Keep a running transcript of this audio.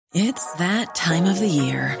It's that time of the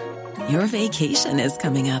year. Your vacation is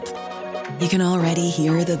coming up. You can already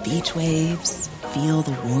hear the beach waves, feel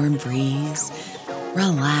the warm breeze,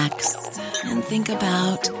 relax, and think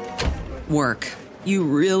about work. You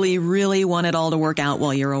really, really want it all to work out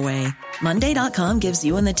while you're away. Monday.com gives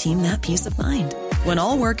you and the team that peace of mind. When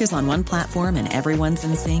all work is on one platform and everyone's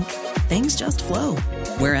in sync, things just flow.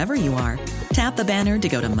 Wherever you are, tap the banner to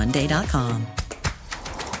go to Monday.com.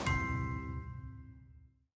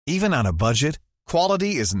 Even on a budget,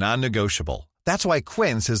 quality is non-negotiable. That's why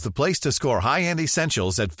Quince is the place to score high-end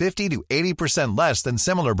essentials at 50 to 80% less than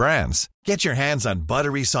similar brands. Get your hands on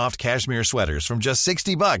buttery soft cashmere sweaters from just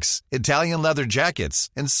 $60, Italian leather jackets,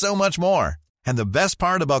 and so much more. And the best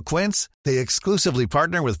part about Quince, they exclusively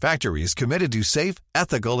partner with factories committed to safe,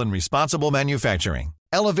 ethical, and responsible manufacturing.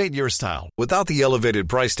 Elevate your style without the elevated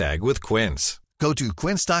price tag with Quince. Go to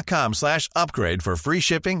quince.com/upgrade for free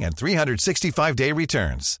shipping and 365-day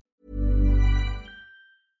returns.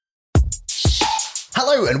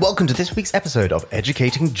 Hello and welcome to this week's episode of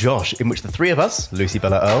Educating Josh, in which the three of us, Lucy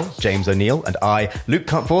Bella Earle, James O'Neill, and I, Luke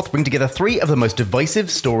Cutforth, bring together three of the most divisive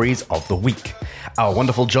stories of the week. Our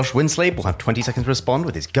wonderful Josh Winslade will have 20 seconds to respond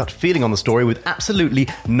with his gut feeling on the story with absolutely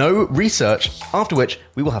no research, after which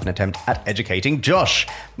we will have an attempt at educating Josh.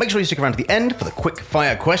 Make sure you stick around to the end for the quick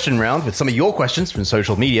fire question round with some of your questions from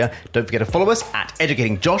social media. Don't forget to follow us at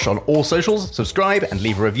Educating Josh on all socials, subscribe and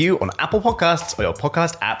leave a review on Apple Podcasts or your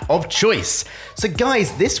podcast app of choice. So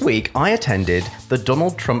guys, this week I attended the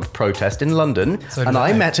Donald Trump protest in London and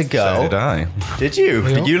I met a girl. So did I. Did you?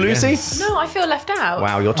 Did you, Lucy? Yes. No, I feel left out.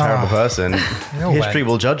 Wow, you're a terrible person. History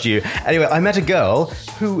will judge you. Anyway, I met a girl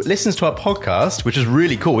who listens to our podcast, which is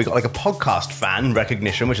really cool. We got like a podcast fan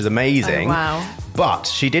recognition, which is amazing. Oh, wow. But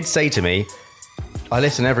she did say to me, I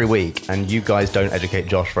listen every week and you guys don't educate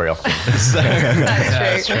Josh very often. So,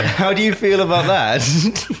 That's true. how do you feel about that?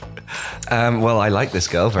 Well, I like this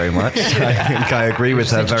girl very much. I think I agree with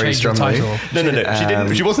her very strongly. No. She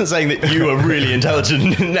didn't. She wasn't saying that you are really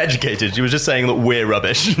intelligent and educated. She was just saying that we're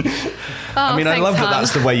rubbish. I mean, I love that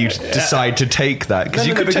that's the way you decide to take that, because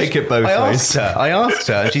you could take it both ways. I asked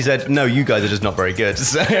her, and she said, no, you guys are just not very good.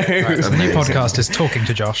 So. Right, so the new podcast is Talking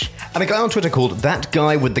to Josh. And a guy on Twitter called That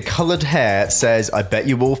Guy with the Coloured Hair says, I bet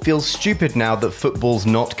you all feel stupid now that football's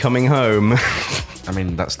not coming home. I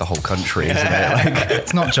mean, that's the whole country, isn't it? Like,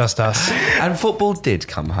 it's not just us. And football did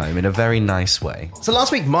come home in a very nice way. So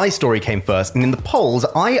last week, my story came first, and in the polls,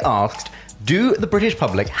 I asked, do the British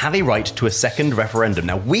public have a right to a second referendum?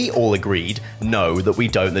 Now, we all agreed, no, that we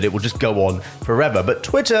don't, that it will just go on forever. But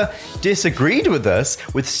Twitter disagreed with us,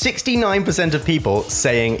 with 69% of people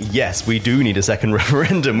saying, yes, we do need a second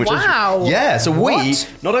referendum. Which wow. Yeah, so we,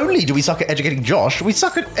 not only do we suck at educating Josh, we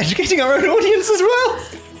suck at educating our own audience as well.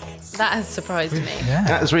 That has surprised me. Yeah.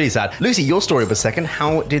 That was really sad. Lucy, your story was second.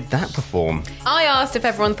 How did that perform? I asked if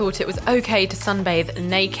everyone thought it was okay to sunbathe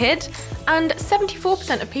naked, and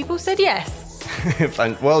 74% of people said yes.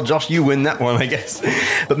 Well, Josh, you win that one, I guess.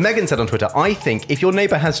 But Megan said on Twitter, I think if your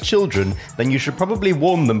neighbour has children, then you should probably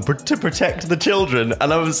warn them to protect the children.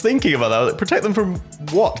 And I was thinking about that. Like, protect them from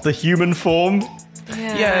what? The human form?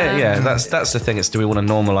 Yeah. That's the thing. It's, do we want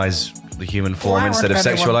to normalise the human form instead of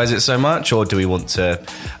sexualise it so much, or do we want to?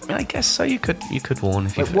 I mean, I guess so. You could warn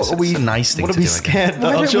if you. What are we? It's a nice thing what to are we do, scared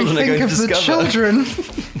that our children are going to discover? Children.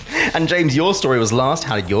 And James, your story was last.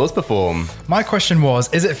 How did yours perform? My question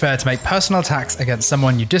was, is it fair to make personal attacks against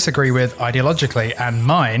someone you disagree with ideologically? And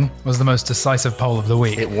mine was the most decisive poll of the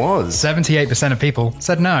week. It was. 78% of people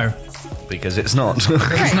said no. Because it's not.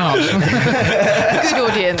 It's not.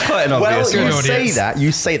 Good audience. Quite an obvious. Well, audience.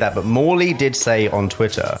 you say that, but Morley did say on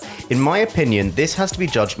Twitter, in my opinion, this has to be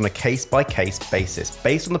judged on a case-by-case basis,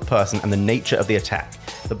 based on the person and the nature of the attack.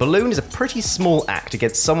 The balloon is a pretty small act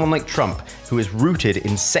against someone like Trump, who is rooted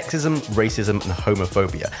in sexism, racism, and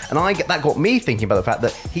homophobia. And that got me thinking about the fact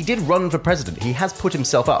that he did run for president. He has put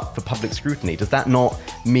himself up for public scrutiny. Does that not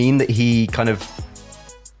mean that he kind of,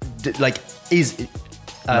 is...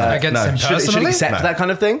 against him should personally? accept that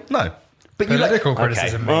kind of thing? No. But Political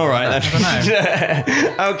criticism. Okay. All right.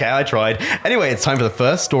 Okay, I tried. Anyway, it's time for the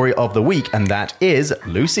first story of the week, and that is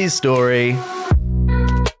Lucy's story.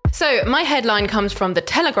 So, my headline comes from The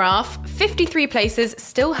Telegraph. 53 places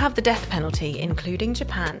still have the death penalty, including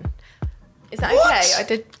Japan. Is that okay? I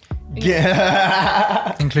did...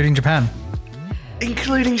 Yeah. Including Japan.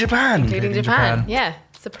 Including Japan. Including Japan. Yeah.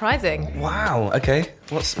 Surprising. Wow. Okay.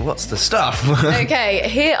 What's the stuff? Okay,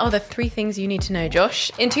 here are the 3 things you need to know,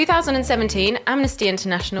 Josh. In 2017, Amnesty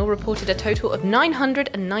International reported a total of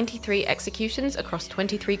 993 executions across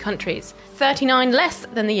 23 countries, 39 less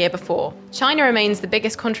than the year before. China remains the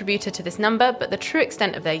biggest contributor to this number, but the true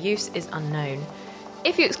extent of their use is unknown.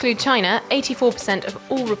 If you exclude China, 84%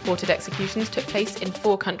 of all reported executions took place in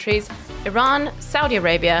 4 countries: Iran, Saudi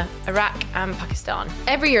Arabia, Iraq, and Pakistan.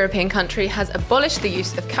 Every European country has abolished the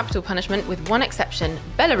use of capital punishment with one exception,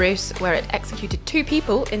 Belarus, where it executed 2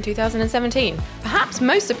 people in 2017. Perhaps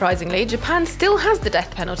most surprisingly, Japan still has the death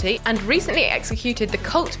penalty and recently executed the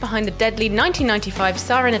cult behind the deadly 1995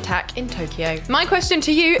 sarin attack in Tokyo. My question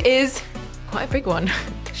to you is quite a big one.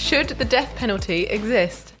 Should the death penalty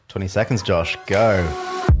exist? 20 seconds, Josh. Go.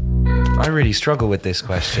 I really struggle with this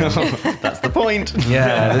question. That's the point.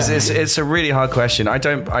 Yeah, it's a really hard question. I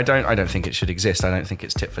don't think it should exist. I don't think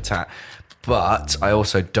it's tit for tat. But I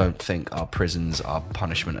also don't think our prisons are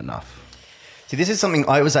punishment enough. See, this is something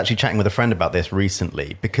I was actually chatting with a friend about this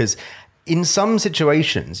recently, because in some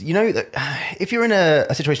situations, you know, if you're in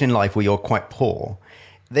a situation in life where you're quite poor,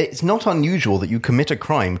 it's not unusual that you commit a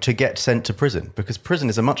crime to get sent to prison, because prison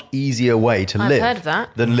is a much easier way to live heard of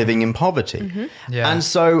that. than living in poverty. Mm-hmm. Yeah. And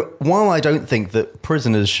so while I don't think that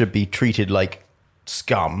prisoners should be treated like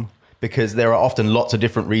scum, because there are often lots of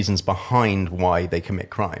different reasons behind why they commit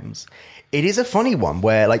crimes, it is a funny one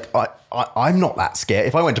where, like, I'm not that scared.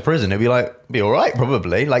 If I went to prison, it'd be all right,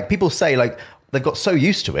 probably. Like, people say, like, they've got so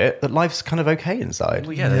used to it that life's kind of okay inside.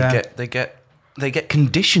 Well, yeah, they get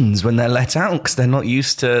conditions when they're let out because they're not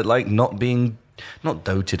used to, like, not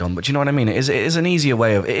doted on, but you know what I mean? It is an easier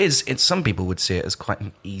way of, it's some people would see it as quite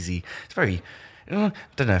an easy, it's very, I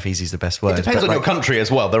don't know if easy is the best word. It depends on like, your country as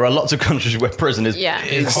well. There are lots of countries where prison is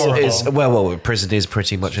horrible. Well, prison is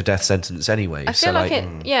pretty much a death sentence anyway. I feel like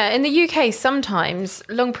in the UK, sometimes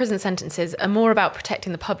long prison sentences are more about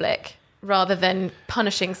protecting the public rather than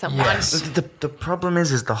punishing someone. Yes. The problem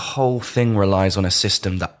is the whole thing relies on a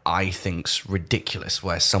system that I think's ridiculous,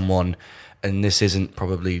 where someone, and this isn't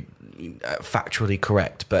probably factually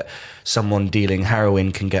correct, but someone dealing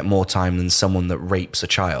heroin can get more time than someone that rapes a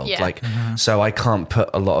child. Yeah. So I can't put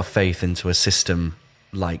a lot of faith into a system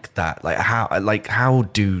like that. How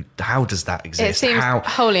does that exist? It seems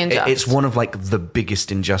wholly unjust. It's one of, like, the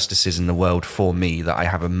biggest injustices in the world for me that I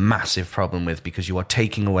have a massive problem with, because you are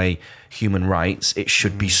taking away human rights. It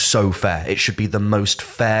should be so fair. It should be the most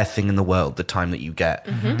fair thing in the world, the time that you get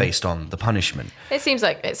based on the punishment. It seems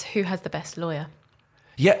like it's who has the best lawyer.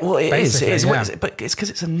 Yeah, well, it is. Basically, What is it? But it's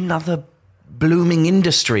because it's another blooming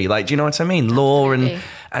industry. Like, do you know what I mean? Law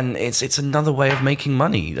and it's another way of making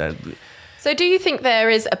money. So do you think there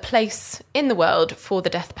is a place in the world for the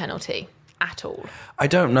death penalty at all? I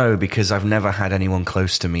don't know, because I've never had anyone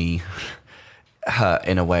close to me hurt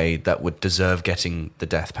in a way that would deserve getting the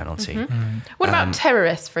death penalty. What about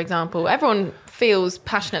terrorists, for example? Everyone feels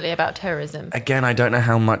passionately about terrorism. Again, I don't know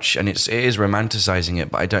how much, and it is romanticizing it,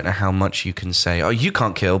 but I don't know how much you can say, oh, you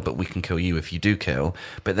can't kill, but we can kill you if you do kill.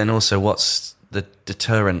 But then also, what's the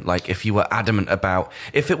deterrent? Like, if you were adamant about,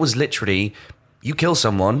 if it was literally, you kill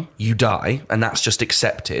someone, you die, and that's just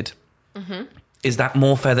accepted, is that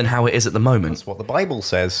more fair than how it is at the moment? That's what the Bible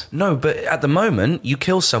says. No, but at the moment, you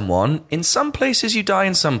kill someone, in some places you die,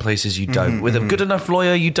 in some places you don't. With a good enough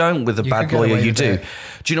lawyer, you don't. With a bad can get lawyer, away you with do. it.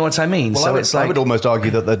 Do you know what I mean? Well, I would almost argue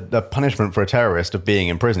that the punishment for a terrorist of being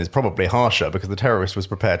in prison is probably harsher, because the terrorist was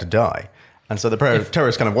prepared to die. And so the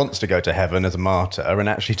terrorist kind of wants to go to heaven as a martyr, and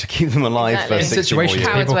actually to keep them alive Exactly. for In 60 more situations, years.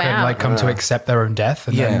 Coward's people way can out. like come to accept their own death,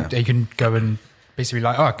 and then they can go and basically be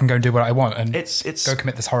like, oh, I can go and do what I want, and It's go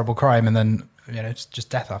commit this horrible crime, and then it's just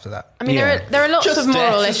death after that. I mean, there are lots Just of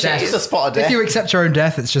moral death, issues. just a spot of death. If you accept your own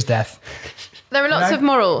death, it's just death. There are lots No? of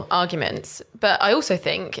moral arguments, but I also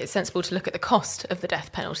think it's sensible to look at the cost of the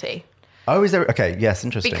death penalty. Oh, is there? Okay, yes,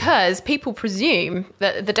 interesting. Because people presume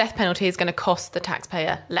that the death penalty is going to cost the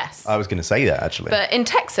taxpayer less. I was going to say that, actually. But in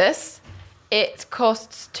Texas, it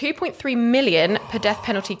costs $2.3 million per death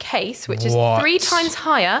penalty case, which is What? 3 times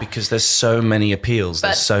higher. because there's so many appeals,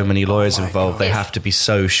 there's But- so many lawyers involved, they Yes. have to be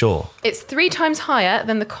so sure. It's 3 times higher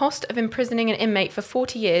than the cost of imprisoning an inmate for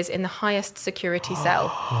 40 years in the highest security cell.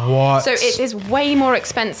 What? So it is way more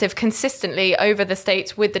expensive consistently over the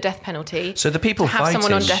states with the death penalty. So the people to have fighting,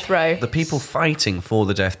 someone on death row. the people fighting for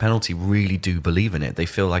the death penalty really do believe in it. They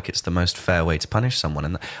feel like it's the most fair way to punish someone,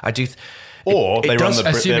 and I do. or they run does- the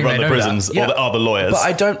Assuming they the know prisons, that. or the other lawyers. But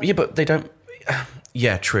I don't. Yeah, but they don't.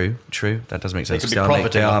 Yeah, true. That does make sense. could be They are, profiting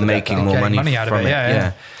off they are the death making penalty. more Getting money, money out of from it,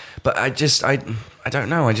 yeah. But I don't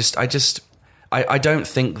know. I don't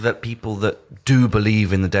think that people that do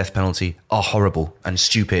believe in the death penalty are horrible and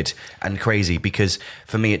stupid and crazy, because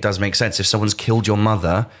for me it does make sense. If someone's killed your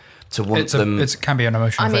mother, to want them... It can be an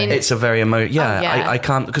emotional I mean, thing. It's a very yeah. I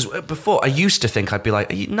can't, because before I used to think, I'd be like,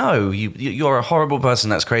 no, you're a horrible person.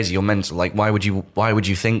 That's crazy. You're mental. Like, why would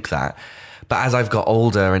you think that? But as I've got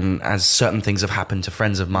older, and as certain things have happened to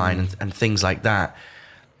friends of mine and things like that,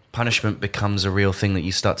 punishment becomes a real thing that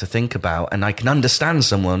you start to think about. And I can understand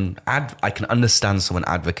someone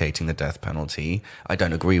advocating the death penalty. I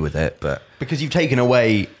don't agree with it, but because you've taken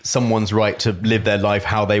away someone's right to live their life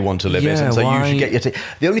how they want to live it, and so you should get your.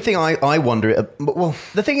 The only thing I wonder, well,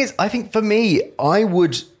 the thing is, I think for me, I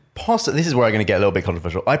would possibly. This is where I'm going to get a little bit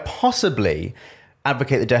controversial. I possibly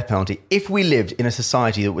advocate the death penalty if we lived in a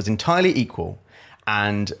society that was entirely equal,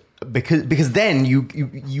 and because then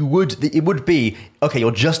it would be, okay,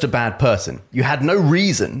 you're just a bad person. You had no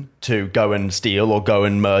reason to go and steal or go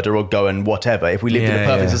and murder or go and whatever if we lived in a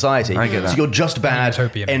perfect society. I get that. So you're just bad,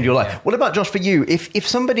 end your life. Yeah. What about, Josh, for you? If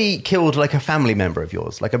somebody killed like a family member of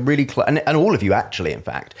yours, like a really and all of you actually, in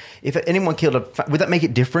fact, if anyone killed would that make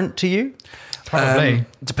it different to you? Probably.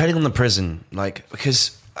 Depending on the prison, like,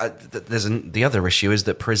 because the other issue is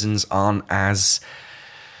that prisons aren't as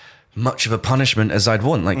much of a punishment as I'd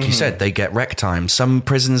want. Like you said, they get rec time. Some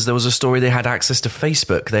prisons, there was a story, they had access to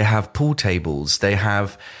Facebook, they have pool tables, they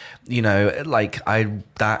have,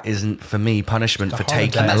 that isn't for me punishment for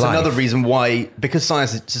taking a life. That's another reason why, because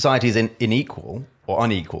society is unequal,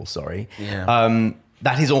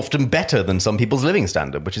 that is often better than some people's living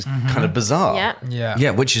standard, which is kind of bizarre. Yeah,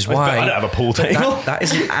 which is why I don't have a pool table. That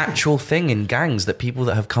is an actual thing in gangs, that people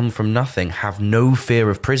that have come from nothing have no fear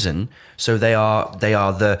of prison. So they are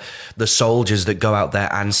the soldiers that go out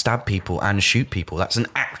there and stab people and shoot people. That's an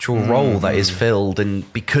actual role that is filled,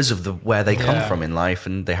 and because of where they come from in life,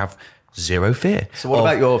 and they have zero fear. So what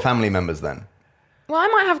about your family members then? Well, I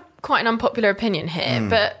might have quite an unpopular opinion here,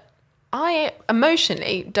 but I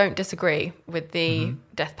emotionally don't disagree with the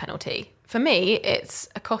death penalty. For me, it's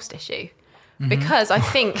a cost issue. Because I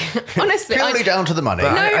think, honestly... Purely down to the money.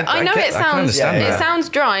 I know it sounds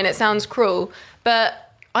dry and it sounds cruel,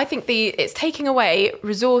 but I think it's taking away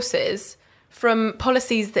resources from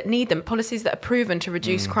policies that need them, policies that are proven to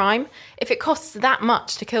reduce crime. If it costs that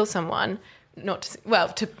much to kill someone... if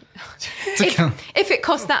it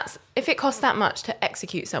costs that much to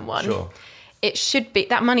execute someone, it should be,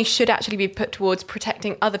 that money should actually be put towards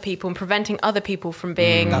protecting other people and preventing other people from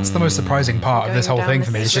being... That's the most surprising part of this whole thing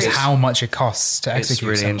for me. It's just how much it costs to execute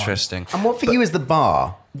someone. It's really interesting. And what for you is the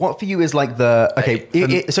bar? What for you is like the...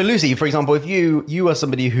 Okay, so Lucy, for example, if you are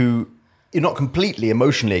somebody who... You're not completely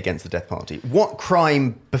emotionally against the death penalty. What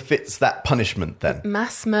crime befits that punishment then?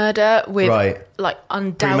 Mass murder with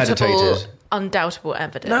undoubtable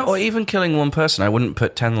evidence. No, or even killing one person. I wouldn't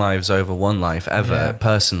put 10 lives over one life ever,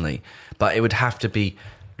 personally. But it would have to be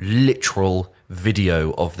literal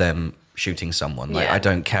video of them shooting someone. Like, I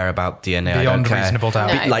don't care about DNA. Beyond reasonable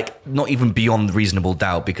doubt. No. Not even beyond reasonable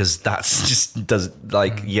doubt, because that's just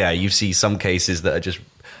you see some cases that are just,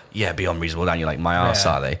 beyond reasonable doubt. You're like, my arse,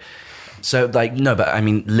 are they? So, no, but I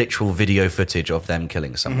mean, literal video footage of them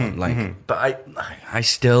killing someone. But I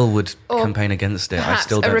still would campaign against it. I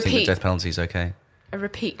still don't think the death penalty is okay. A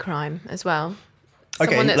repeat crime as well.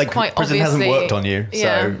 Okay, that's quite prison hasn't worked on you,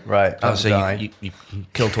 so right. Oh, so you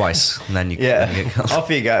kill twice, and then you get killed. Off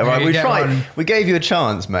you go. Right, we tried. We gave you a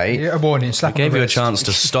chance, mate. A warning. We gave you a chance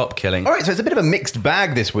to stop killing. All right, so it's a bit of a mixed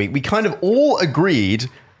bag this week. We kind of all agreed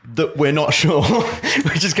that we're not sure,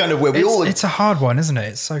 which is kind of where we all... It's a hard one, isn't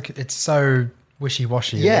it? It's so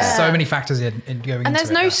wishy-washy. Yeah. There's so many factors in going into it. And there's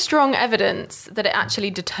no strong evidence that it actually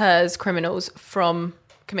deters criminals from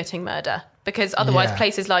committing murder. Because otherwise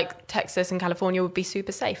places like Texas and California would be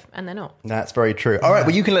super safe, and they're not. That's very true. All right,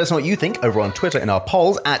 well, you can let us know what you think over on Twitter in our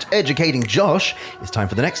polls at Educating Josh. It's time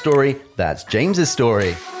for the next story. That's James's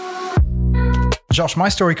story. Josh, my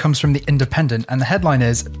story comes from The Independent, and the headline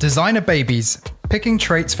is, Designer Babies. Picking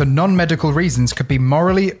traits for non-medical reasons could be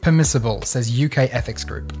morally permissible, says UK ethics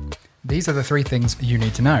group. These are the 3 things you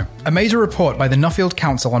need to know. A major report by the Nuffield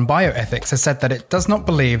Council on Bioethics has said that it does not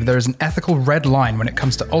believe there is an ethical red line when it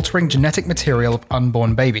comes to altering genetic material of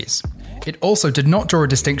unborn babies. It also did not draw a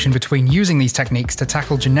distinction between using these techniques to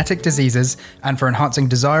tackle genetic diseases and for enhancing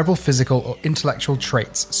desirable physical or intellectual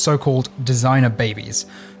traits, so-called designer babies,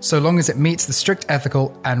 so long as it meets the strict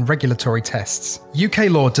ethical and regulatory tests. UK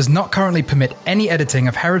law does not currently permit any editing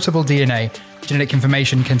of heritable DNA, genetic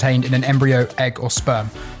information contained in an embryo, egg, or sperm,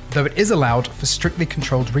 though it is allowed for strictly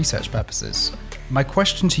controlled research purposes. My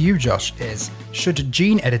question to you, Josh, is, should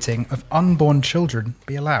gene editing of unborn children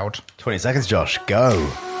be allowed? 20 seconds, Josh. Go.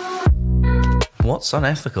 What's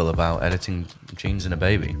unethical about editing genes in a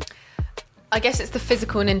baby? I guess it's the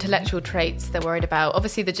physical and intellectual traits they're worried about.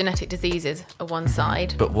 Obviously, the genetic diseases are one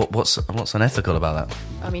side. But what's unethical about that?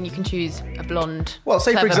 I mean, you can choose a blonde. Well,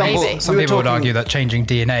 say for example, baby. Some people would argue that changing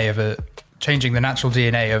the natural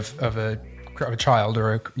DNA of a child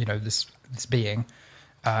or this being,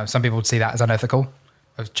 some people would see that as unethical,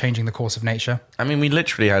 of changing the course of nature. I mean, we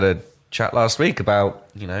literally had chat last week about,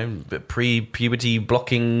 pre-puberty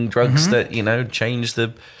blocking drugs that, change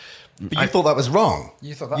the... But you thought that was wrong.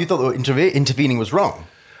 You thought that intervening was wrong.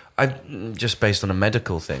 Just based on a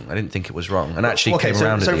medical thing. I didn't think it was wrong. And actually came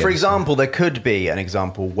around So, for example, there could be an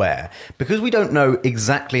example where, because we don't know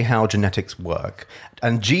exactly how genetics work,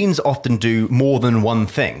 and genes often do more than one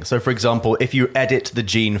thing. So, for example, if you edit the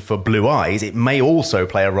gene for blue eyes, it may also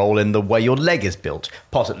play a role in the way your leg is built.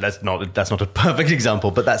 Possibly, that's not a perfect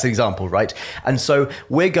example, but that's an example, right? And so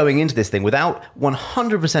we're going into this thing without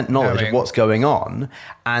 100% knowledge of what's going on,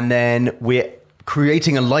 and then we're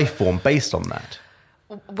creating a life form based on that.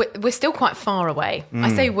 We're still quite far away.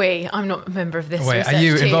 I say we. I'm not a member of this. Wait, are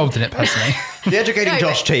you involved in it personally? The Educating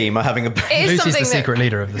Josh team are having a... Lucy's the secret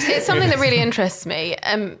leader of this. It's something that really interests me.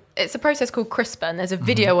 It's a process called CRISPR, and there's a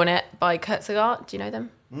video on it by Kurt Sagat. Do you know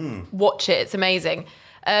them? Watch it. It's amazing.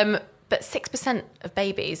 But 6% of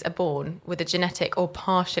babies are born with a genetic or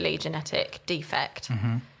partially genetic defect.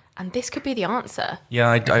 And this could be the answer. Yeah,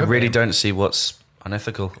 I really don't see what's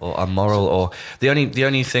unethical or immoral. Or the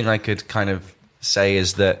only thing I could kind of say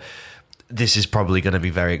is that this is probably going to be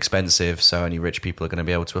very expensive, so only rich people are going to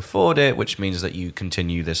be able to afford it, which means that you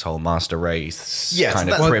continue this whole master race kind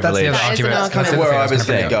of privilege. That's kind of where I was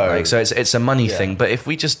going to go. Like, so it's a money thing, but if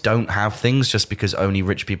we just don't have things just because only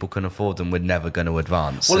rich people can afford them, we're never going to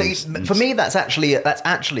advance. Well, for me, that's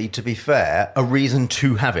actually, to be fair, a reason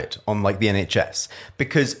to have it on like the NHS,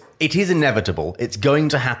 because it is inevitable. It's going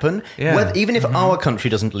to happen. Yeah. Even if our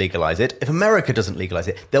country doesn't legalise it, if America doesn't legalise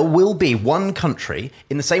it, there will be one country,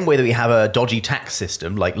 in the same way that we have a dodgy tax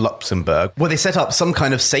system like Luxembourg, where they set up some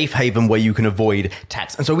kind of safe haven where you can avoid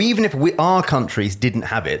tax. And so even if our countries didn't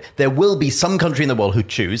have it, there will be some country in the world who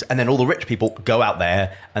choose, and then all the rich people go out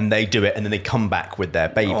there and they do it, and then they come back with their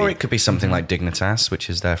baby. Or it could be something like Dignitas,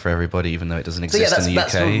 which is there for everybody, even though it doesn't exist in the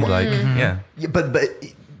UK. Yeah, but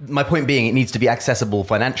my point being, it needs to be accessible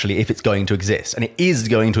financially if it's going to exist, and it is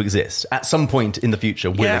going to exist at some point in the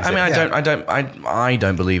future. Yeah, I mean, I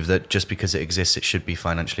don't believe that just because it exists, it should be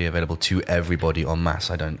financially available to everybody en masse.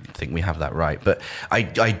 I don't think we have that right, but I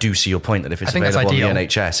do see your point that if it's available on the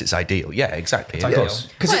NHS, it's ideal. Yeah, exactly. It's ideal. Well,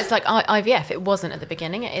 it's like IVF. It wasn't at the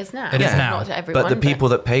beginning. It is now. It is now. Not to everyone, but the people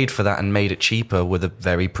that paid for that and made it cheaper were the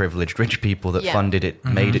very privileged rich people that funded it,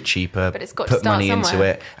 made it cheaper, but it's got put to start money somewhere. into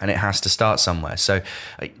it, and it has to start somewhere. So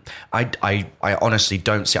I honestly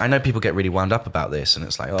don't see... I know people get really wound up about this, and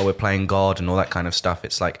it's like, oh, we're playing God and all that kind of stuff.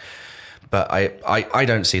 It's like... But I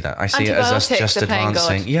don't see that. I see it as us just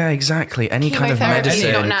advancing. Yeah, exactly. Any kind of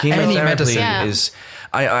medicine, chemotherapy is...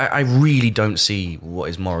 I really don't see what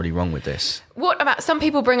is morally wrong with this. What about... Some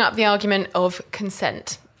people bring up the argument of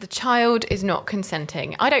consent. The child is not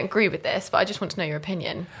consenting. I don't agree with this, but I just want to know your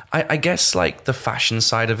opinion. I guess like the fashion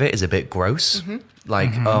side of it is a bit gross.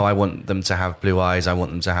 Like, oh, I want them to have blue eyes, I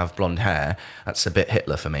want them to have blonde hair. That's a bit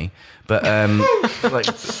Hitler for me. But but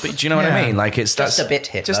do you know what I mean? Like that's just a bit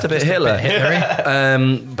Hitler. Just a bit Hitler.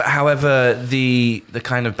 But however, the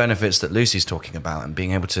kind of benefits that Lucy's talking about, and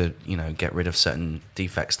being able to get rid of certain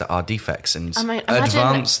defects that are defects and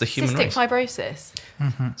advance the human race. Cystic fibrosis.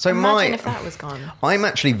 So imagine if that was gone. I'm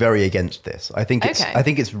actually very against this. I think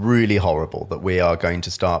it's really horrible that we are going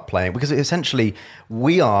to start playing, because essentially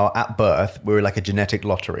we are at birth, we're like a genetic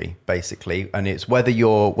lottery basically, and it's whether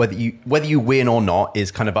you win or not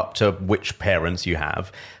is kind of up to which parents you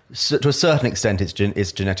have. So to a certain extent,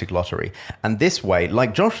 it's genetic lottery. And this way,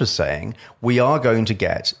 like Josh was saying, we are going to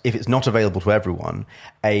get, if it's not available to everyone,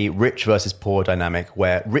 a rich versus poor dynamic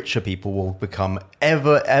where richer people will become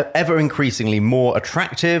ever increasingly more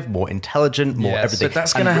attractive, more intelligent, more everything. But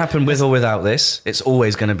that's going to happen with or without this. It's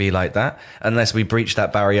always going to be like that, unless we breach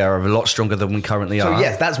that barrier of a lot stronger than we currently are. So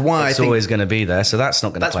yes, that's why it's always going to be there. So that's not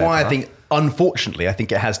going to play a part. That's why I think, unfortunately, I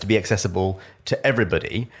think it has to be accessible to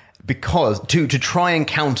everybody. Because to try and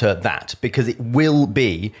counter that, because it will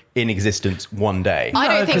be in existence one day.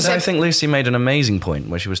 I think Lucy made an amazing point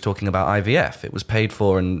where she was talking about IVF. It was paid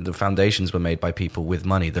for, and the foundations were made by people with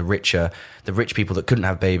money. The rich people that couldn't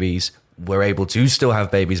have babies were able to still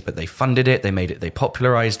have babies, but they funded it, they made it, they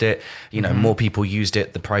popularized it. More people used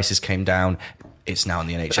it. The prices came down. It's now in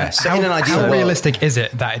the NHS. How realistic is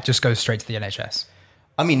it that it just goes straight to the NHS?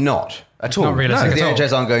 I mean, not at all. Not realistic the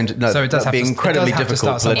NHS aren't going to. No, so it does have to be incredibly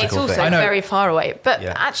difficult political It's also very far away. But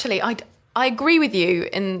actually, I agree with you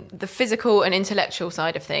in the physical and intellectual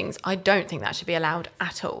side of things. I don't think that should be allowed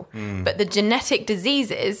at all. But the genetic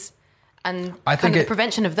diseases and the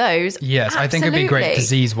prevention of those. Yes, absolutely. I think it'd be great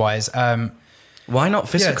disease-wise. Why not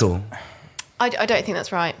physical? I don't think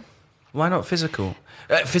that's right. Why not physical?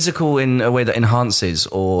 Physical in a way that enhances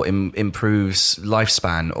or improves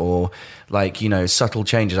lifespan, or subtle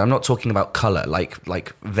changes. I'm not talking about color,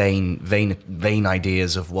 like vain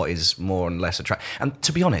ideas of what is more and less attractive. And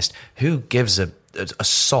to be honest, who gives a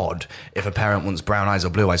sod if a parent wants brown eyes or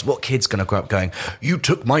blue eyes? What kid's going to grow up going, you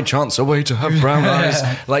took my chance away to have brown eyes?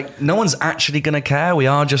 Like, no one's actually going to care. We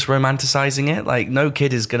are just romanticizing it. Like, no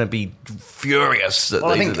kid is going to be furious.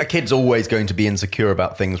 I think a kid's always going to be insecure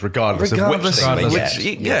about things regardless of which thing they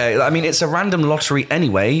get. Yeah, I mean, it's a random lottery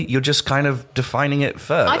anyway. You're just kind of defining it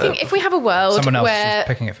further. I think if we have a world Someone else where is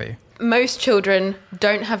picking it for you. most children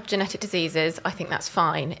don't have genetic diseases, I think that's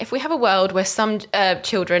fine. If we have a world where some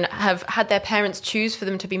children have had their parents choose for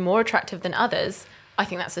them to be more attractive than others, I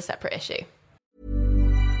think that's a separate issue.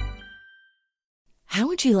 How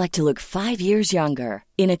would you like to look 5 years younger?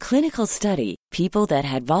 In a clinical study, people that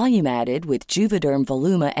had volume added with Juvederm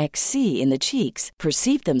Voluma XC in the cheeks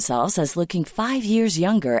perceived themselves as looking 5 years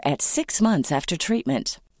younger at 6 months after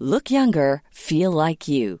treatment. Look younger, feel like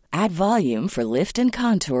you. Add volume for lift and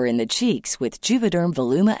contour in the cheeks with Juvederm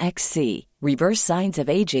Voluma XC. Reverse signs of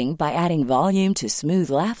aging by adding volume to smooth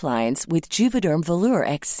laugh lines with Juvederm Volure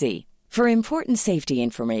XC. For important safety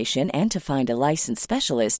information and to find a licensed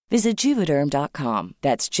specialist, visit Juvederm.com.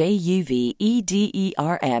 That's JUVEDERM.com.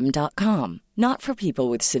 Not for people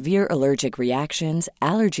with severe allergic reactions,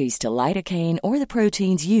 allergies to lidocaine, or the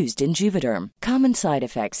proteins used in Juvederm. Common side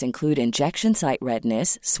effects include injection site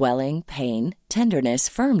redness, swelling, pain, tenderness,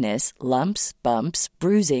 firmness, lumps, bumps,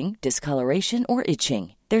 bruising, discoloration, or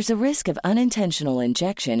itching. There's a risk of unintentional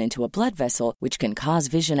injection into a blood vessel, which can cause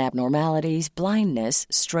vision abnormalities, blindness,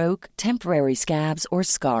 stroke, temporary scabs, or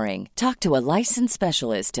scarring. Talk to a licensed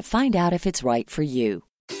specialist to find out if it's right for you.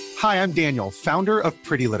 Hi, I'm Daniel, founder of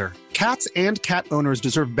Pretty Litter. Cats and cat owners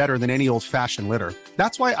deserve better than any old-fashioned litter.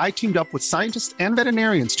 That's why I teamed up with scientists and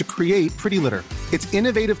veterinarians to create Pretty Litter. Its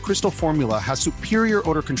innovative crystal formula has superior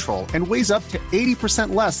odor control and weighs up to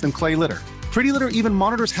 80% less than clay litter. Pretty Litter even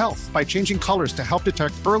monitors health by changing colors to help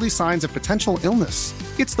detect early signs of potential illness.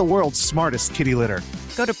 It's the world's smartest kitty litter.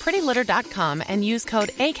 Go to prettylitter.com and use code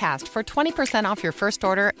ACAST for 20% off your first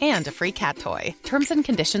order and a free cat toy. Terms and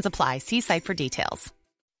conditions apply. See site for details.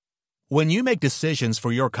 When you make decisions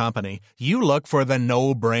for your company, you look for the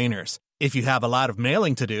no-brainers. If you have a lot of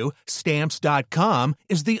mailing to do, Stamps.com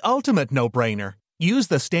is the ultimate no-brainer. Use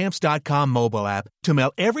the Stamps.com mobile app to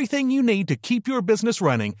mail everything you need to keep your business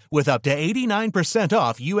running with up to 89%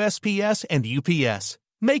 off USPS and UPS.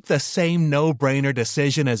 Make the same no-brainer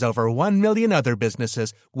decision as over 1 million other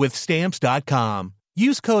businesses with Stamps.com.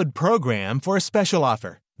 Use code PROGRAM for a special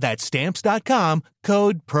offer. That's Stamps.com,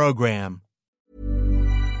 code PROGRAM.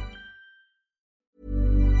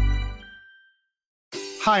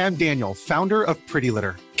 Hi, I'm Daniel, founder of Pretty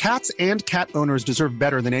Litter. Cats and cat owners deserve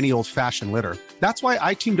better than any old-fashioned litter. That's why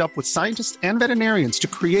I teamed up with scientists and veterinarians to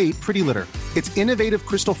create Pretty Litter. Its innovative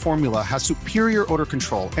crystal formula has superior odor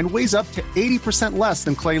control and weighs up to 80% less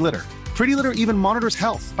than clay litter. Pretty Litter even monitors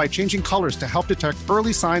health by changing colors to help detect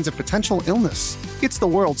early signs of potential illness. It's the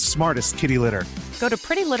world's smartest kitty litter. Go to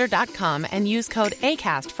prettylitter.com and use code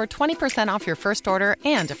ACAST for 20% off your first order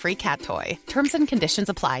and a free cat toy. Terms and conditions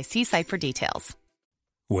apply. See site for details.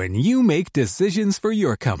 When you make decisions for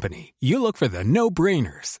your company, you look for the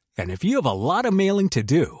no-brainers. And if you have a lot of mailing to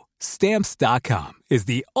do, Stamps.com is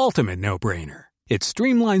the ultimate no-brainer. It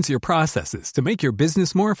streamlines your processes to make your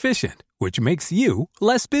business more efficient, which makes you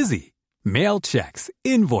less busy. Mail checks,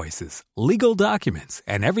 invoices, legal documents,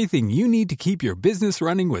 and everything you need to keep your business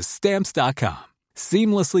running with Stamps.com.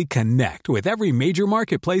 Seamlessly connect with every major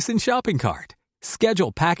marketplace and shopping cart.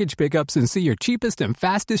 Schedule package pickups and see your cheapest and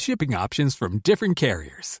fastest shipping options from different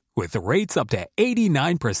carriers. With rates up to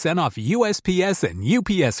 89% off USPS and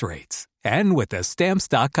UPS rates. And with the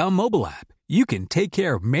Stamps.com mobile app, you can take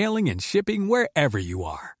care of mailing and shipping wherever you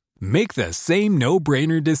are. Make the same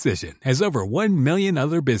no-brainer decision as over 1 million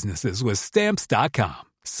other businesses with Stamps.com.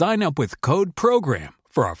 Sign up with code PROGRAM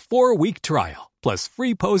for a 4-week trial, plus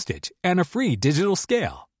free postage and a free digital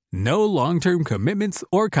scale. No long-term commitments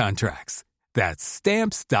or contracts. That's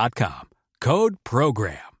Stamps.com. Code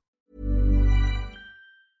PROGRAM.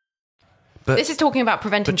 But, this is talking about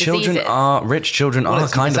preventing diseases. Rich children are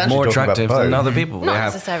kind of more attractive than other people. Not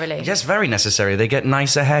necessarily. Yes, very necessary. They get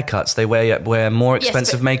nicer haircuts. They wear more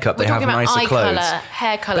expensive makeup. They have nicer eye clothes. Color,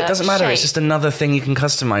 hair color. But it doesn't matter. Shape. It's just another thing you can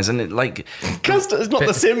customize. And it It's not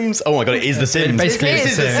The Sims. Oh my god, it is The Sims. Basically, it's The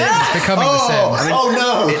Sims. It's becoming The Sims. Oh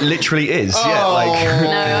no! It literally is. No,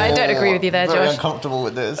 I don't agree with you there, Josh. Very uncomfortable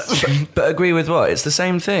with this. But agree with what? It's the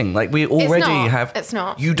same thing. Like we already have. It's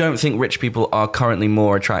not. You don't think rich people are currently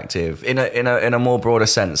more attractive in a in a more broader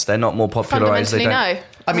sense? They're not more popularized. Fundamentally, no.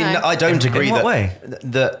 I mean, I don't agree. In what way?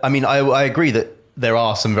 I agree that there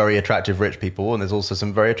are some very attractive rich people, and there's also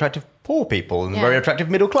some very attractive poor people, and very attractive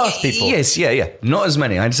middle class people. Yes, yeah. Not as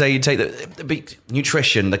many. I'd say you take the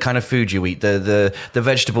nutrition, the kind of food you eat, the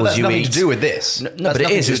vegetables you eat. Nothing to do with this. No, but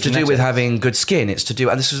it is. It's to do with having good skin. It's to do,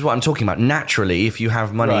 and this is what I'm talking about. Naturally, if you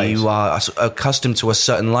have money, you are accustomed to a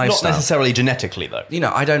certain lifestyle. Not necessarily genetically, though.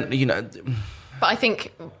 But I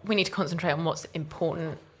think we need to concentrate on what's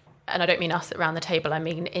important. And I don't mean us around the table. I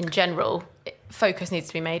mean, in general, focus needs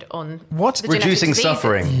to be made on the reducing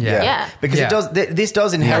suffering. Yeah. Because it does. This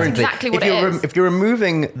does inherently. That's exactly what it is. If you're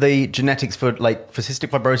removing the genetics for cystic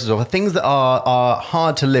fibrosis or for things that are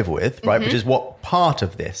hard to live with, right, which is what part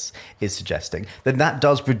of this is suggesting, then that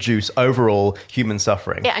does reduce overall human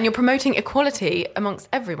suffering. Yeah, and you're promoting equality amongst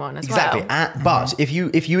everyone as well. Exactly. But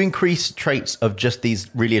if you increase traits of just these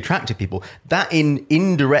really attractive people, that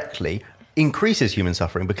indirectly increases human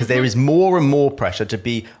suffering because there is more and more pressure to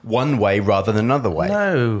be one way rather than another way.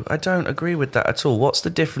 No, I don't agree with that at all. What's the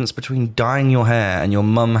difference between dyeing your hair and your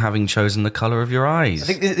mum having chosen the colour of your eyes? I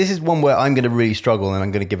think this is one where I'm going to really struggle, and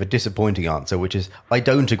I'm going to give a disappointing answer, which is I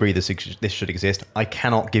don't agree this should exist. I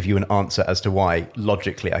cannot give you an answer as to why,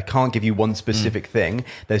 logically. I can't give you one specific thing.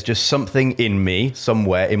 There's just something in me,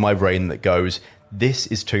 somewhere in my brain that goes, this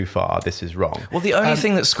is too far, this is wrong. Well, the only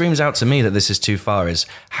thing that screams out to me that this is too far is,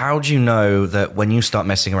 how do you know that when you start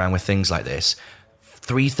messing around with things like this,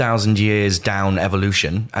 3,000 years down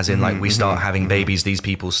evolution, as in we start having babies, these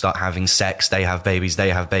people start having sex, they have babies,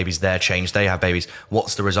 they're changed, they have babies,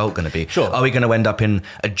 what's the result going to be? Sure. Are we going to end up in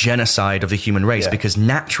a genocide of the human race? Yeah. Because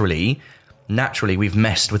naturally we've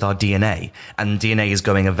messed with our DNA, and DNA is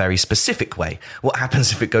going a very specific way. What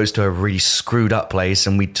happens if it goes to a really screwed up place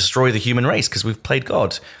and we destroy the human race because we've played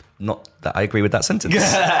God? Not that I agree with that sentence.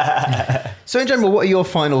 So in general, what are your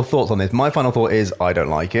final thoughts on this? My final thought is I don't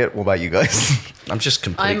like it. What about you guys? I'm just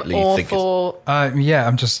completely I'm all for... I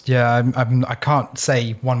can't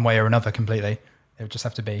say one way or another completely. It would just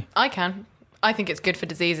have to be. I can. I think it's good for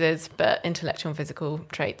diseases, but intellectual and physical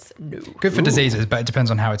traits, no. Good for diseases, but it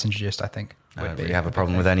depends on how it's introduced, I think. I don't really have a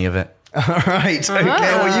problem with any of it. All right. Okay.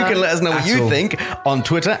 Well, you can let us know what you think on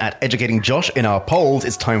Twitter at EducatingJosh in our polls.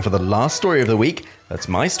 It's time for the last story of the week. That's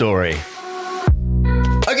my story.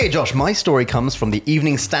 Okay, Josh, my story comes from the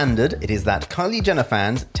Evening Standard. It is that Kylie Jenner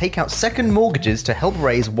fans take out second mortgages to help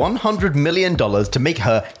raise $100 million to make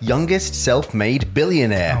her youngest self-made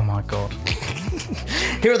billionaire. Oh, my God.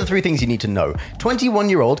 Here are the 3 things you need to know.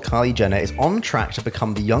 21-year-old Kylie Jenner is on track to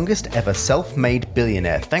become the youngest ever self-made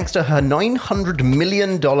billionaire thanks to her $900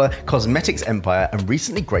 million cosmetics empire, and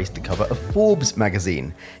recently graced the cover of Forbes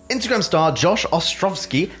magazine. Instagram star Josh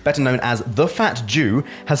Ostrovsky, better known as The Fat Jew,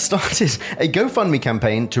 has started a GoFundMe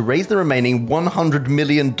campaign to raise the remaining $100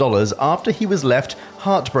 million after he was left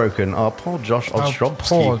heartbroken. Oh, poor Josh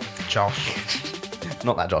Ostrovsky. Oh, poor Josh.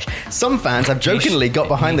 Not that Josh. Some fans have jokingly got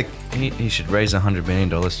behind the... He should raise $100 million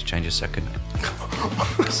to change his second.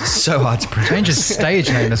 So hard to pronounce. Change his stage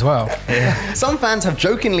name as well. Yeah. Some fans have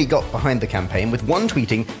jokingly got behind the campaign, with one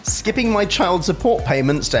tweeting, "Skipping my child support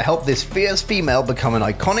payments to help this fierce female become an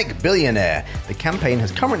iconic billionaire." The campaign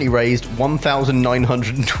has currently raised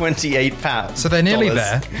 £1,928. So they're nearly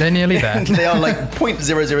there. They're nearly there. They are like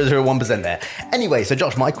 0.0001% there. Anyway, so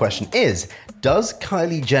Josh, my question is, does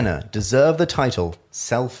Kylie Jenner deserve the title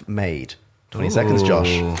self-made? 20 seconds,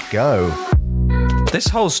 Josh. Go. This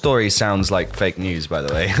whole story sounds like fake news, by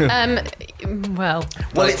the way. Well,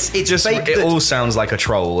 it's just fake. It all sounds like a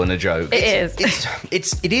troll and a joke. It is.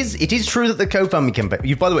 It is true that the GoFundMe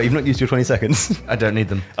campaign. By the way, you've not used your 20 seconds. I don't need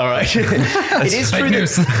them. All right. It is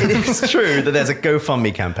true that there's a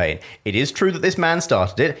GoFundMe campaign. It is true that this man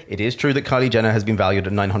started it. It is true that Kylie Jenner has been valued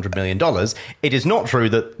at $900 million. It is not true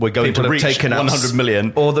that we're going to reach $100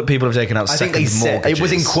 million, or that people have taken out. I think they said it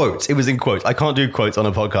was in quotes. It was in quotes. I can't do quotes on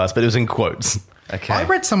a podcast, but it was in quotes. Okay. I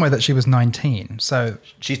read somewhere that she was 19, so...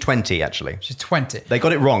 She's 20, actually. She's 20. They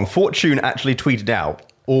got it wrong. Fortune actually tweeted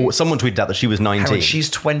out, or someone tweeted out that she was 19. Howard, she's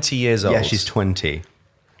 20 years old. Yeah, she's 20.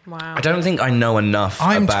 Wow. I don't think I know enough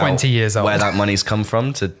I'm about 20 years old. where that money's come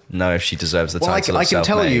from to know if she deserves the title of I can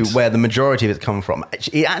tell self-made. you where the majority of it's come from.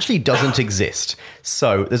 It actually doesn't exist.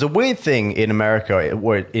 So there's a weird thing in America,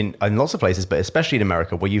 or in lots of places, but especially in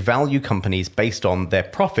America, where you value companies based on their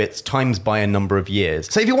profits times by a number of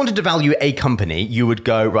years. So if you wanted to value a company, you would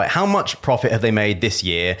go, right, how much profit have they made this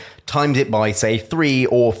year? Times it by, say, 3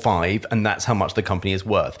 or 5, and that's how much the company is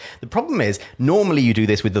worth. The problem is, normally you do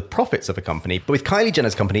this with the profits of a company, but with Kylie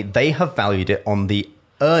Jenner's company, they have valued it on the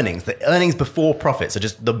earnings, the earnings before profits, so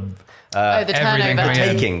just the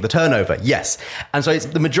turnover. The turnover, yes. And so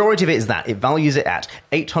the majority of it is that. It values it at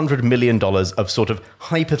 $800 million of sort of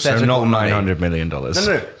hypothetical So not money. $900 million.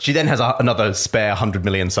 No. She then has another spare 100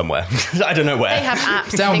 million somewhere. I don't know where. They have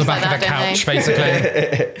apps. Down the things back like of the that, couch, don't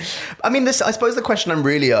they? basically. I mean, I suppose the question I'm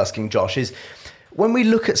really asking, Josh, is when we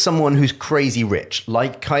look at someone who's crazy rich,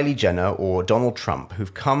 like Kylie Jenner or Donald Trump,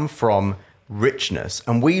 who've come from richness,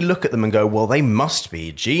 and we look at them and go, well, they must be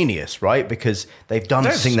a genius, right? Because they've done... I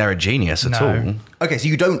don't think they're a genius at all. Okay, so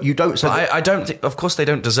you don't... So I don't think... Of course, they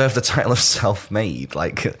don't deserve the title of self-made.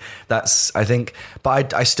 Like, that's... I think...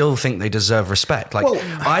 But I still think they deserve respect. Like,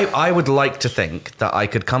 I would like to think that I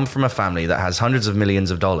could come from a family that has hundreds of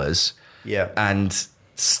millions of dollars and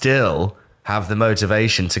still have the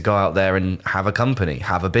motivation to go out there and have a company,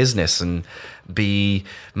 have a business, and be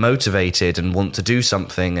motivated and want to do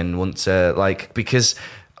something and want to, like, because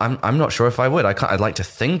I'm not sure if I would. I'd like to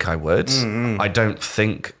think I would. I don't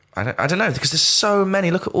think... I don't know, because there's so many.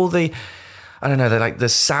 Look at all the... I don't know, they're like the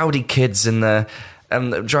Saudi kids in the...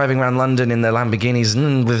 driving around London in their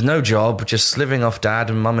Lamborghinis with no job, just living off dad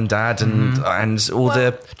and mum and dad and all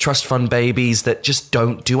the trust fund babies that just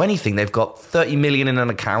don't do anything. They've got 30 million in an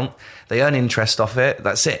account. They earn interest off it.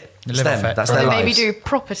 That's it. It's them. That's their lives. Maybe do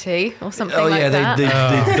property or something that.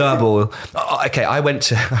 They double. Okay, I went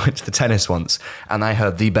to the tennis once, and I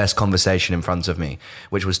heard the best conversation in front of me,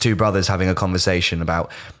 which was two brothers having a conversation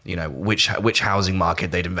about, you know, which housing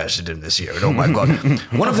market they'd invested in this year. And oh my god,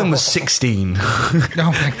 one of them was 16. Oh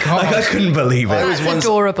my god, like, I couldn't believe it. That's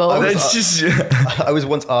adorable. I was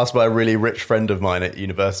once asked by a really rich friend of mine at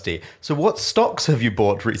university, so what stocks have you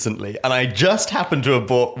bought recently? And I just happened to have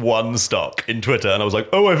bought one stock in Twitter, and I was like,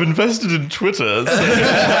 oh, I've invested in Twitter.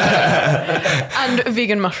 And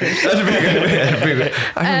vegan mushrooms.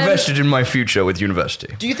 I've invested in my future with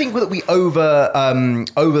university. Do you think that we over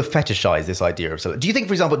fetishize this idea of... Do you think,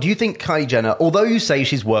 for example, Kylie Jenner, although you say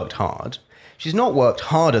she's worked hard, she's not worked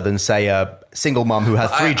harder than, say, a single mum who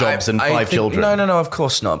has 3 jobs and 5 children? No, of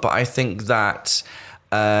course not. But I think that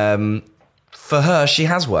for her, she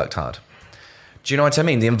has worked hard. Do you know what I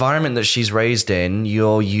mean? The environment that she's raised in,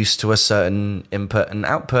 you're used to a certain input and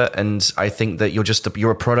output, and I think that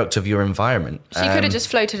you're a product of your environment. She could have just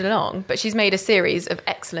floated along, but she's made a series of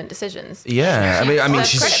excellent decisions. Yeah, I mean,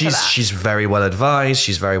 she's very well advised.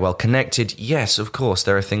 She's very well connected. Yes, of course,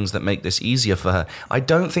 there are things that make this easier for her. I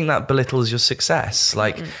don't think that belittles your success.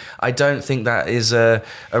 Like, I don't think that is a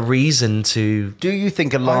reason to. Do you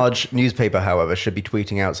think a large newspaper, however, should be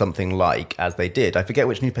tweeting out something like, as they did? I forget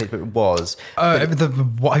which newspaper it was.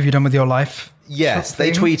 What have you done with your life? Yes,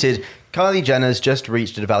 they tweeted, Kylie Jenner's just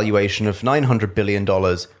reached a valuation of $900 billion.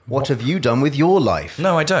 What have you done with your life?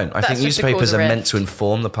 No, I don't. I think newspapers are meant to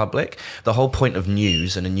inform the public. The whole point of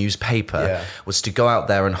news and a newspaper was to go out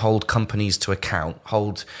there and hold companies to account,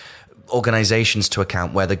 hold organizations to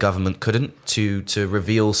account where the government couldn't, to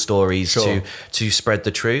reveal stories, to spread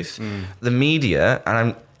the truth. The media,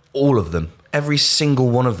 and all of them, every single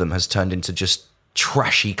one of them has turned into just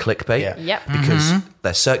trashy clickbait because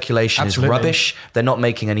their circulation is rubbish, they're not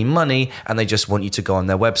making any money, and they just want you to go on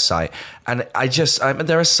their website. And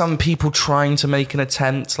there are some people trying to make an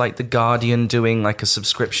attempt, like The Guardian doing like a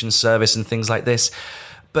subscription service and things like this.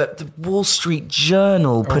 But the Wall Street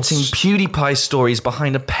Journal putting PewDiePie stories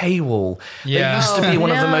behind a paywall. It used to be one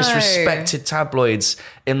of the most respected tabloids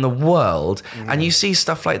in the world. And you see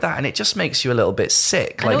stuff like that, and it just makes you a little bit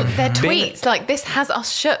sick. Like their tweets, like, this has us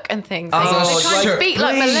shook and things. They try to speak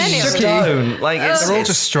like millennials. Don't. Like, they're all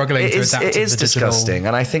just struggling to adapt to the digital. It is disgusting.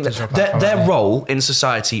 And I think that their role in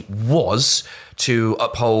society was to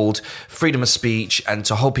uphold freedom of speech and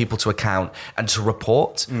to hold people to account and to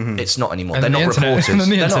report. It's not anymore. And they're not reporters.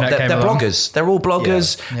 They're bloggers. They're all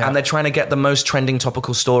bloggers, and they're trying to get the most trending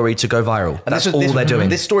topical story to go viral. And that's all they're doing.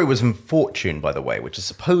 This story was from Fortune, by the way, which is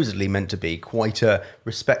supposedly meant to be quite a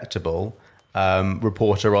respectable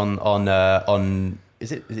reporter on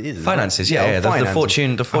is it finances? The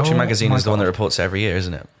Fortune magazine is the one that reports it every year,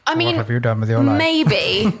 isn't it? I mean, what have you done with your life?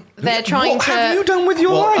 Maybe they're trying What have you done with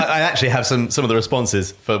your life? I actually have some of the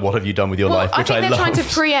responses for what have you done with your life, which I love. They're trying to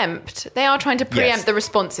preempt. They are trying to preempt the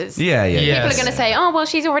responses. Yeah. People are going to say, "Oh, well,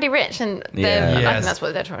 she's already rich," and I think that's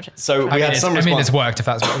what they're trying to. So we had some. It's worked if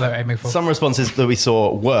that's what they're aiming for. Some responses that we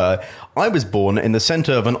saw were: I was born in the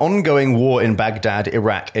center of an ongoing war in Baghdad,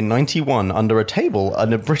 Iraq, in '91, under a table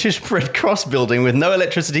in a British Red Cross building with no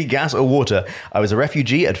electricity, gas, or water. I was a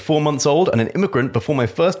refugee at 4 months old and an immigrant before my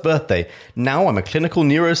first 21st birthday. Now I'm a clinical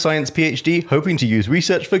neuroscience PhD, hoping to use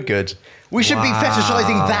research for good. We should be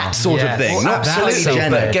fetishizing that sort of thing, not Absolutely. Kylie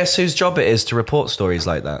Jenner. But guess whose job it is to report stories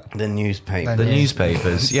like that? The newspaper. The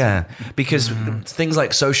newspapers, yeah. Because things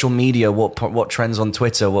like social media, what trends on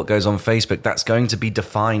Twitter, what goes on Facebook, that's going to be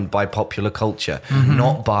defined by popular culture,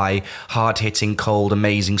 not by hard-hitting, cold,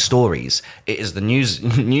 amazing stories. It is the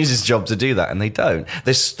news's job to do that, and they don't.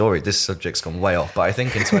 This subject's gone way off, but I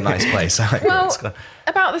think into a nice place. Well,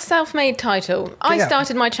 about the self-made title, I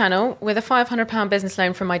started my channel with a £500 business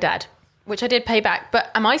loan from my dad, which I did pay back.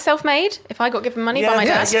 But am I self-made if I got given money by my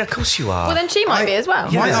dad? Yeah, of course you are. Well, then she might be as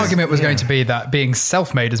well. My argument was going to be that being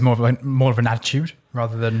self-made is more of an attitude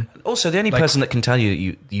rather than... Also, the only person that can tell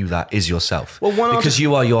you that is yourself. Well, because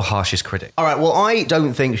you are your harshest critic. All right, well, I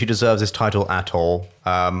don't think she deserves this title at all.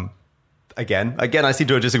 Again, I seem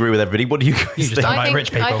to disagree with everybody. What do you guys think? don't like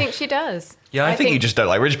rich people. I think she does. Yeah, I think you just don't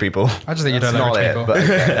like rich people. I just think you don't like rich people. But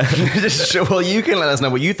okay. Well, you can let us know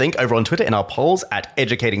what you think over on Twitter in our polls at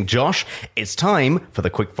Educating Josh. It's time for the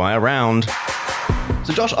quickfire round.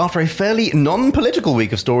 So, Josh, after a fairly non-political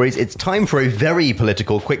week of stories, it's time for a very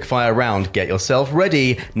political quickfire round. Get yourself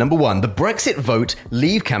ready. Number 1, the Brexit Vote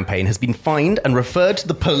Leave campaign has been fined and referred to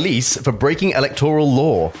the police for breaking electoral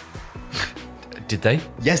law. Did they?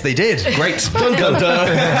 Yes, they did. Great. Dun, dun,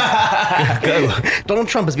 dun. Go. Donald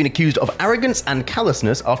Trump has been accused of arrogance and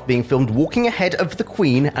callousness after being filmed walking ahead of the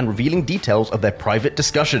Queen and revealing details of their private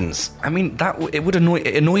discussions. I mean,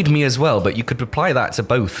 it annoyed me as well, but you could apply that to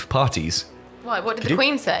both parties. Why? What did the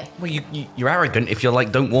Queen say? Well, you're arrogant if you're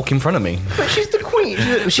like, don't walk in front of me. But she's the Queen.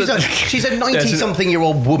 She's a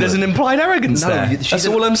 90-something-year-old woman. There's an implied arrogance there. That's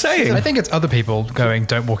all I'm saying. I think it's other people going,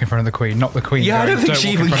 don't walk in front of the Queen, not the Queen. Yeah, going, I don't think she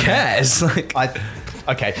even cares.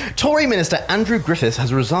 Okay. Tory Minister Andrew Griffiths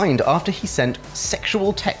has resigned after he sent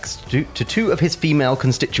sexual texts to 2 of his female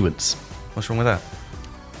constituents. What's wrong with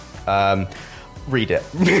that? Read it.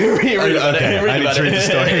 I need to read the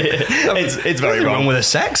story. It's very wrong. With a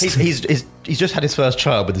sex? He's just had his first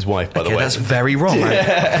child with his wife, by the way. That's very wrong. I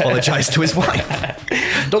apologise to his wife.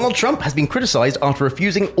 Donald Trump has been criticised after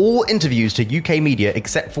refusing all interviews to UK media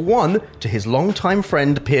except for one to his longtime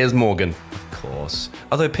friend Piers Morgan. Of course.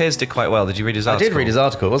 Although Piers did quite well. Did you read his article? I did read his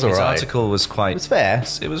article. It was all right. His article was quite... It was fair.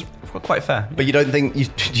 It was quite fair. But you don't think... Do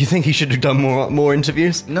you think he should have done more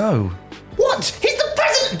interviews? No. What? He's the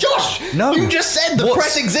president, Josh! No. You just said the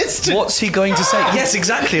press exists. What's he going to say? Yes,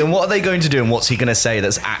 exactly. And what are they going to do? And what's he going to say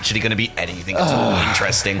that's actually going to be anything at all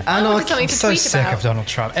interesting? And I'm so sick of Donald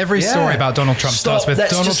Trump. Every story about Donald Trump starts with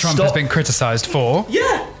Donald Trump has been criticised for...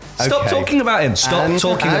 Yeah. Stop talking about him. Stop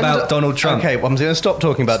talking about Donald Trump. Okay, well, I'm going to stop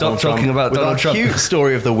talking about Donald Trump. Stop talking about Donald Trump. Cute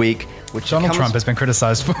story of the week, which Donald Trump has been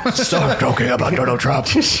criticised for. Stop talking about Donald Trump.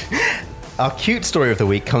 Our cute story of the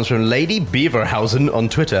week comes from Lady Beaverhausen on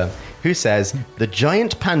Twitter, who says, the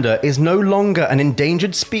giant panda is no longer an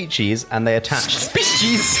endangered species, and they attached...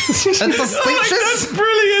 Species? That's a species? That's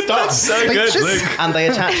brilliant. That's so good, Luke. And they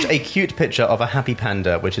attached a cute picture of a happy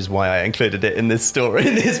panda, which is why I included it in this story,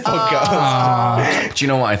 in this podcast. Do you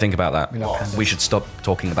know what I think about that? We should stop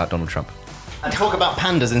talking about Donald Trump. And talk about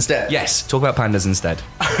pandas instead. Yes, talk about pandas instead.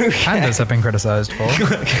 Okay. Pandas have been criticised for.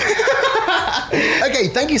 Okay,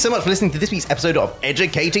 thank you so much for listening to this week's episode of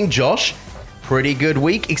Educating Josh. Pretty good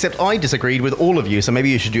week, except I disagreed with all of you, so maybe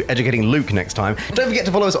you should do Educating Luke next time. Don't forget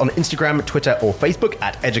to follow us on Instagram, Twitter, or Facebook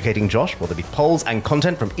at Educating Josh, where there'll be polls and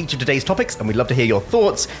content from each of today's topics, and we'd love to hear your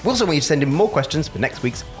thoughts. We also want you to send in more questions for next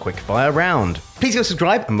week's Quickfire Round. Please go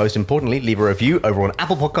subscribe, and most importantly, leave a review over on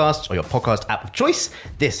Apple Podcasts or your podcast app of choice.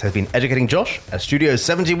 This has been Educating Josh, a Studio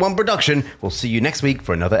 71 production. We'll see you next week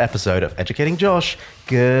for another episode of Educating Josh.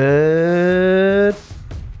 Good...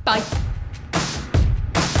 Bye.